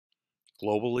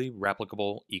Globally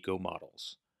Replicable Eco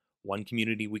Models. One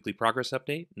Community Weekly Progress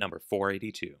Update, number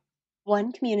 482.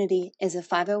 One Community is a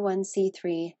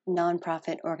 501c3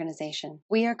 nonprofit organization.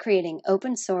 We are creating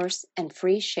open source and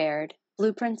free shared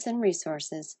blueprints and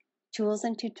resources, tools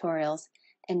and tutorials,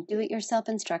 and do-it-yourself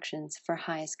instructions for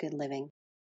highest good living.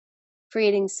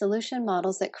 Creating solution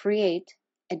models that create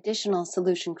additional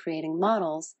solution creating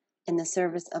models in the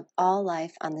service of all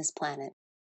life on this planet.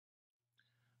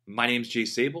 My name is Jay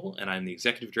Sable, and I'm the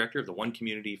Executive Director of the One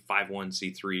Community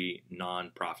 501c3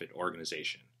 nonprofit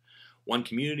organization. One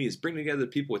Community is bringing together the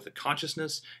people with the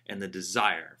consciousness and the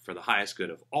desire for the highest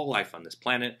good of all life on this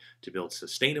planet to build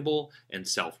sustainable and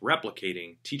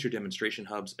self-replicating teacher demonstration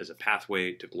hubs as a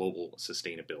pathway to global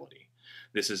sustainability.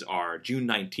 This is our June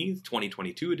 19th,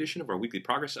 2022 edition of our Weekly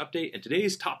Progress Update, and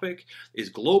today's topic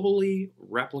is globally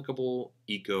replicable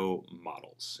eco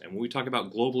models. And when we talk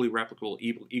about globally replicable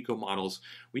eco models,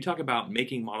 we talk about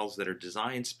making models that are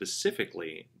designed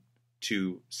specifically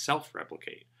to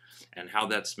self-replicate. And how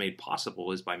that's made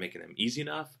possible is by making them easy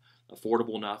enough,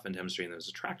 affordable enough, and demonstrating them as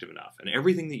attractive enough. And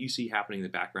everything that you see happening in the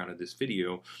background of this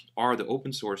video are the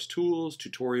open source tools,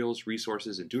 tutorials,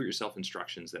 resources, and do-it-yourself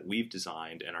instructions that we've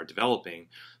designed and are developing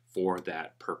for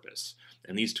that purpose.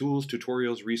 And these tools,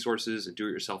 tutorials, resources, and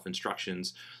do-it-yourself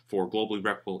instructions for globally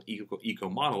replicable eco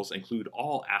models include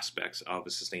all aspects of a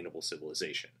sustainable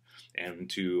civilization. And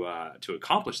to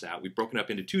accomplish that, we've broken up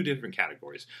into two different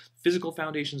categories: physical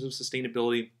foundations of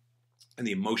sustainability and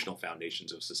the emotional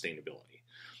foundations of sustainability.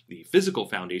 The physical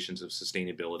foundations of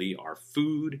sustainability are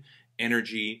food,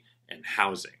 energy, and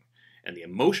housing. And the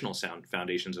emotional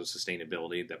foundations of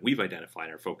sustainability that we've identified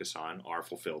and are focused on are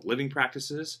fulfilled living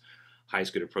practices,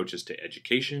 highest good approaches to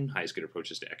education, highest good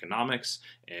approaches to economics,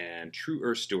 and true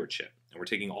earth stewardship. And we're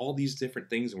taking all these different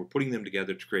things and we're putting them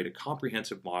together to create a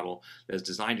comprehensive model that is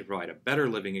designed to provide a better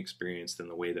living experience than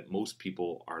the way that most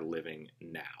people are living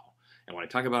now. And when I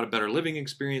talk about a better living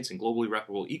experience and globally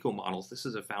replicable eco models, this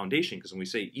is a foundation, because when we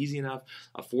say easy enough,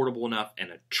 affordable enough,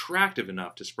 and attractive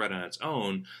enough to spread on its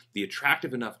own, the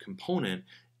attractive enough component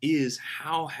is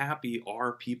how happy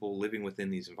are people living within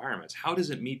these environments? How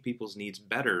does it meet people's needs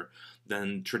better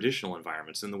than traditional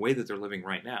environments, in the way that they're living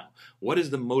right now? What is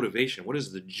the motivation? What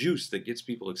is the juice that gets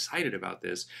people excited about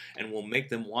this and will make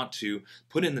them want to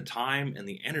put in the time and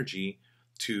the energy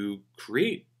to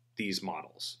create these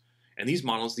models? And these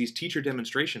models, these teacher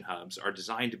demonstration hubs, are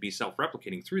designed to be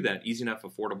self-replicating through that easy enough,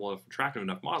 affordable enough, attractive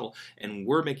enough model. And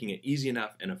we're making it easy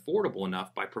enough and affordable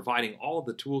enough by providing all of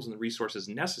the tools and the resources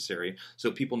necessary so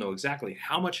people know exactly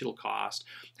how much it'll cost,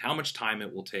 how much time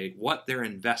it will take, what their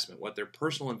investment, what their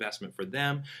personal investment for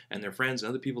them and their friends and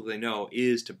other people that they know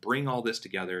is to bring all this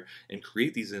together and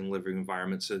create these living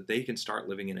environments so that they can start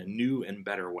living in a new and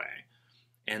better way.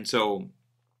 And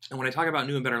when I talk about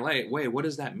new and better way, what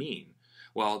does that mean?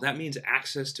 Well, that means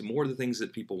access to more of the things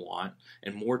that people want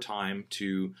and more time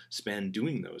to spend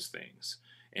doing those things.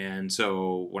 And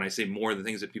so when I say more of the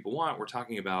things that people want, we're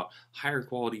talking about higher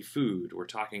quality food. We're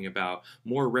talking about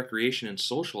more recreation and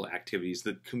social activities,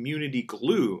 the community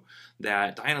glue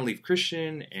that Diana Leaf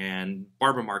Christian and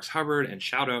Barbara Marks Hubbard, and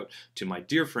shout out to my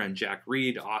dear friend Jack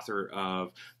Reed, author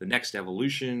of The Next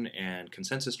Evolution and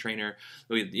Consensus Trainer.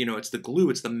 You know, it's the glue,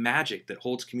 it's the magic that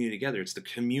holds community together. It's the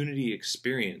community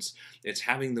experience. It's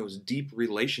having those deep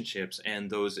relationships and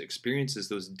those experiences,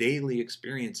 those daily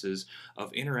experiences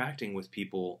of interacting with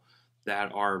people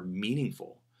that are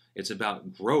meaningful. It's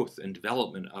about growth and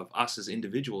development of us as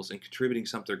individuals and contributing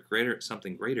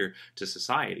something greater to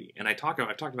society. And I've talked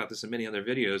about this in many other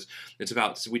videos.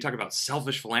 We talk about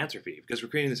selfish philanthropy, because we're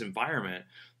creating this environment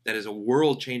that is a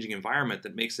world-changing environment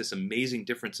that makes this amazing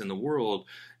difference in the world,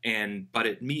 but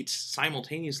it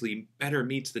simultaneously better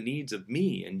meets the needs of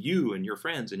me and you and your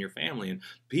friends and your family and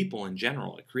people in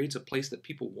general. It creates a place that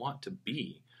people want to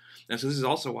be. And so this is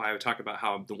also why I would talk about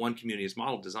how the One Community's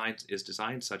model is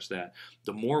designed such that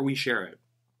the more we share it,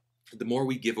 the more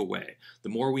we give away, the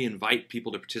more we invite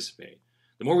people to participate.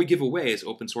 The more we give away is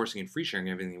open sourcing and free sharing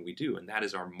everything that we do, and that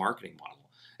is our marketing model.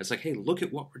 It's like, hey, look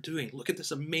at what we're doing. Look at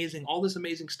all this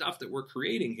amazing stuff that we're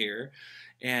creating here,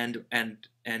 and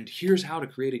here's how to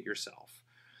create it yourself.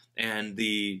 And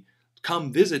the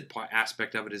come visit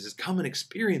aspect of it is come and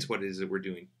experience what it is that we're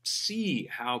doing. See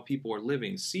how people are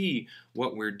living. See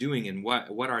what we're doing and what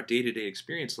our day-to-day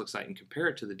experience looks like, and compare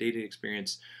it to the day-to-day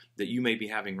experience that you may be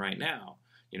having right now.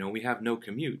 You know, we have no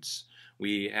commutes.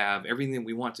 We have everything that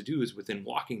we want to do is within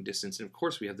walking distance. And of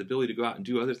course, we have the ability to go out and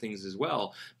do other things as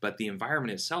well. But the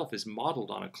environment itself is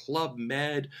modeled on a Club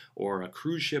Med or a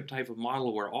cruise ship type of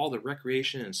model where all the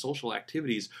recreation and social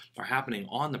activities are happening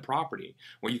on the property,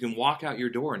 where you can walk out your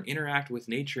door and interact with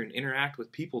nature and interact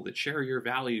with people that share your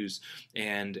values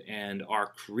and are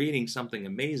creating something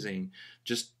amazing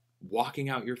just walking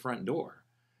out your front door.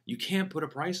 You can't put a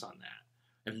price on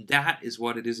that. And that is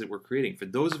what it is that we're creating. For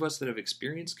those of us that have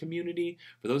experienced community,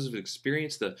 for those who have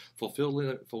experienced the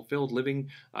fulfilled living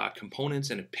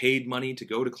components and have paid money to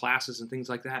go to classes and things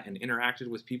like that and interacted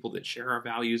with people that share our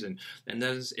values, and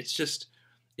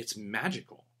it's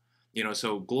magical.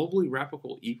 So globally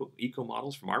replicable eco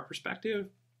models from our perspective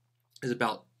is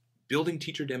about building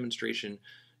teacher demonstration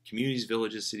communities,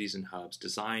 villages, cities, and hubs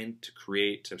designed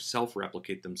to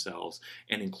self-replicate themselves,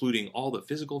 and including all the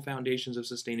physical foundations of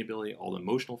sustainability, all the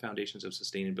emotional foundations of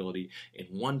sustainability in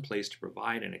one place to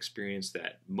provide an experience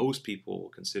that most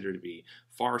people consider to be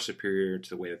far superior to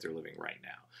the way that they're living right now,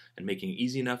 and making it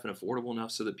easy enough and affordable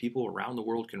enough so that people around the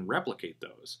world can replicate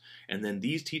those. And then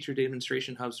these teacher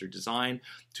demonstration hubs are designed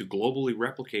to globally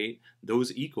replicate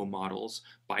those eco models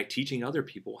by teaching other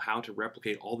people how to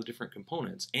replicate all the different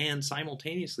components, and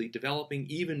simultaneously developing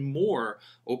even more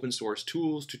open source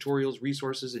tools, tutorials,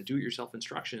 resources, and do-it-yourself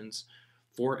instructions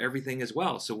for everything as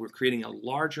well. So we're creating a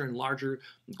larger and larger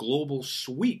global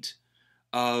suite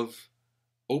of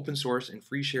open source and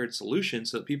free shared solutions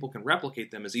so that people can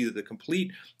replicate them as either the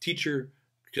complete teacher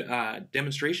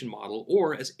demonstration model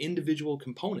or as individual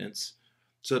components,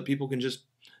 so that people can just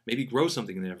maybe grow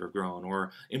something they've never grown,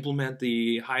 or implement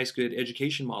the highest good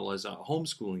education model as a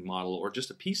homeschooling model, or just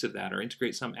a piece of that, or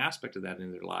integrate some aspect of that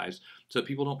into their lives so that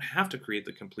people don't have to create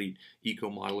the complete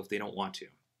eco model if they don't want to.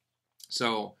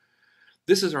 So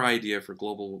this is our idea for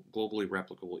globally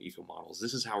replicable eco models.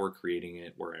 This is how we're creating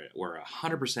it. We're a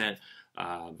 100%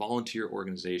 volunteer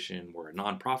organization. We're a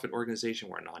nonprofit organization.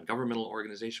 We're a non-governmental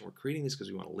organization. We're creating this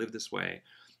because we want to live this way,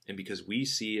 and because we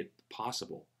see it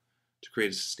possible to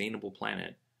create a sustainable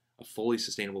planet, a fully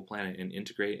sustainable planet, and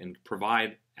integrate and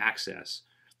provide access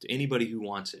to anybody who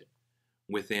wants it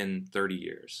within 30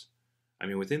 years. I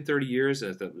mean, within 30 years,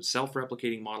 as a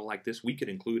self-replicating model like this, we could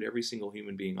include every single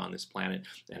human being on this planet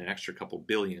and an extra couple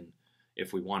billion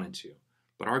if we wanted to.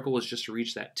 But our goal is just to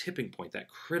reach that tipping point, that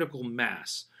critical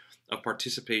mass of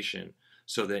participation,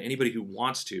 so that anybody who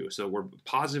wants to, so we're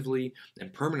positively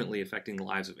and permanently affecting the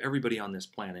lives of everybody on this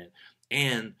planet,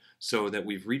 and so that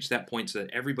we've reached that point so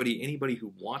that anybody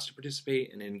who wants to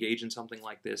participate and engage in something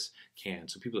like this can.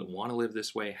 So people that want to live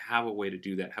this way have a way to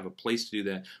do that, have a place to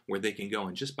do that where they can go.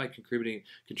 And just by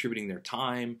contributing their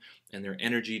time and their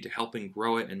energy to helping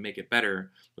grow it and make it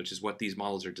better, which is what these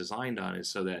models are designed on, is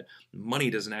so that money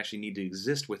doesn't actually need to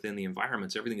exist within the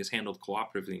environments. Everything is handled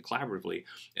cooperatively and collaboratively.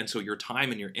 And so your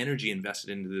time and your energy invested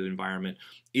into the environment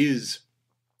is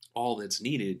all that's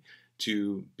needed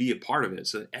to be a part of it,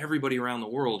 so that everybody around the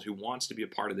world who wants to be a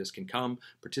part of this can come,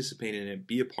 participate in it,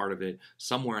 be a part of it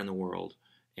somewhere in the world,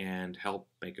 and help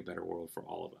make a better world for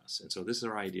all of us. And so this is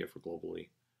our idea for globally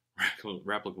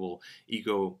replicable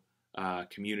eco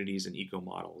communities and eco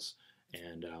models,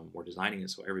 and we're designing it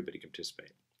so everybody can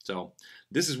participate. So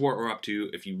this is what we're up to.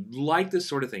 If you like this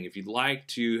sort of thing, if you'd like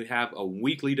to have a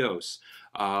weekly dose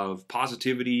of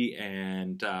positivity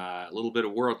and a little bit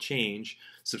of world change,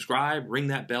 subscribe, ring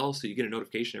that bell so you get a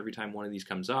notification every time one of these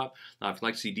comes up. If you'd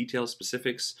like to see details,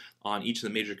 specifics on each of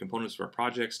the major components of our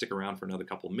project, stick around for another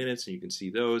couple of minutes and you can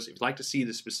see those. If you'd like to see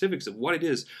the specifics of what it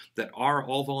is that our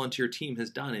all-volunteer team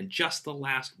has done in just the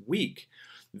last week,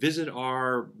 visit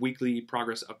our weekly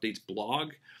progress updates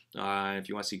blog. If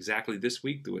you want to see exactly this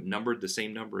week, the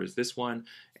same number as this one.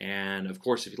 And of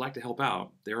course, if you'd like to help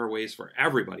out, there are ways for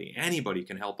everybody. Anybody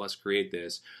can help us create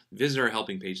this. Visit our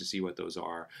helping page to see what those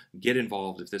are. Get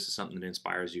involved if this is something that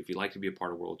inspires you, if you'd like to be a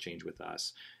part of world change with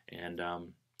us. And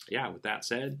yeah, with that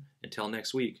said, until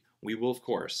next week, we will, of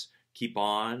course, keep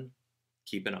on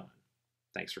keeping on.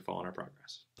 Thanks for following our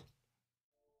progress.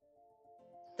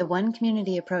 The one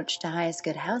community approach to highest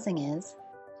good housing is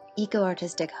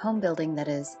eco-artistic home building that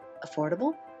is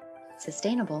affordable,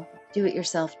 sustainable,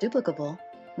 do-it-yourself duplicable,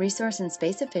 resource and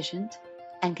space efficient,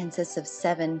 and consists of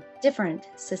 7 different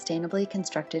sustainably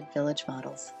constructed village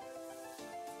models.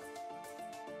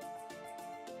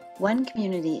 One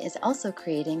Community is also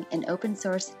creating an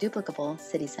open-source duplicable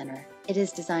city center. It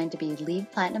is designed to be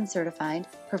LEED Platinum certified,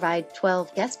 provide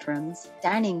 12 guest rooms,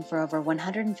 dining for over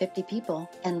 150 people,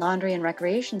 and laundry and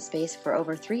recreation space for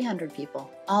over 300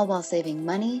 people, all while saving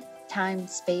money, time,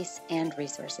 space, and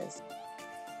resources.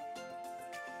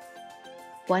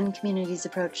 One Community's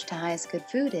approach to highest good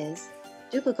food is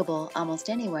duplicable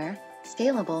almost anywhere,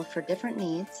 scalable for different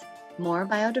needs, more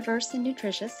biodiverse and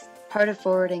nutritious, part of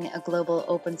forwarding a global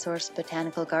open-source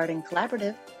botanical garden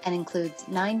collaborative, and includes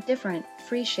 9 different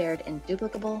free, shared, and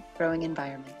duplicable growing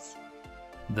environments.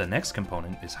 The next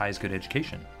component is Highest Good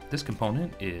Education. This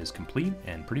component is complete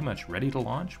and pretty much ready to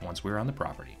launch once we're on the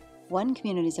property. One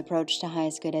Community's approach to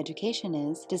highest good education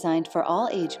is designed for all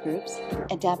age groups,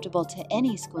 adaptable to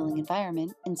any schooling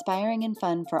environment, inspiring and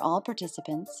fun for all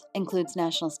participants, includes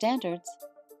national standards,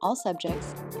 all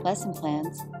subjects, lesson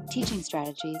plans, teaching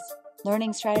strategies,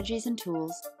 learning strategies and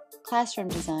tools, classroom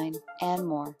design, and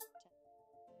more.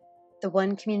 The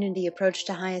One Community approach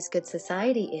to highest good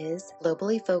society is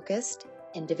globally focused,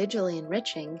 individually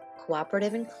enriching,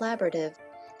 cooperative and collaborative,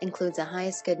 includes a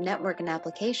highest good network and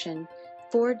application,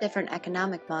 4 different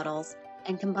economic models,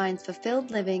 and combines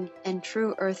fulfilled living and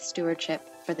true earth stewardship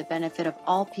for the benefit of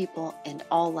all people and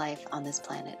all life on this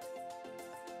planet.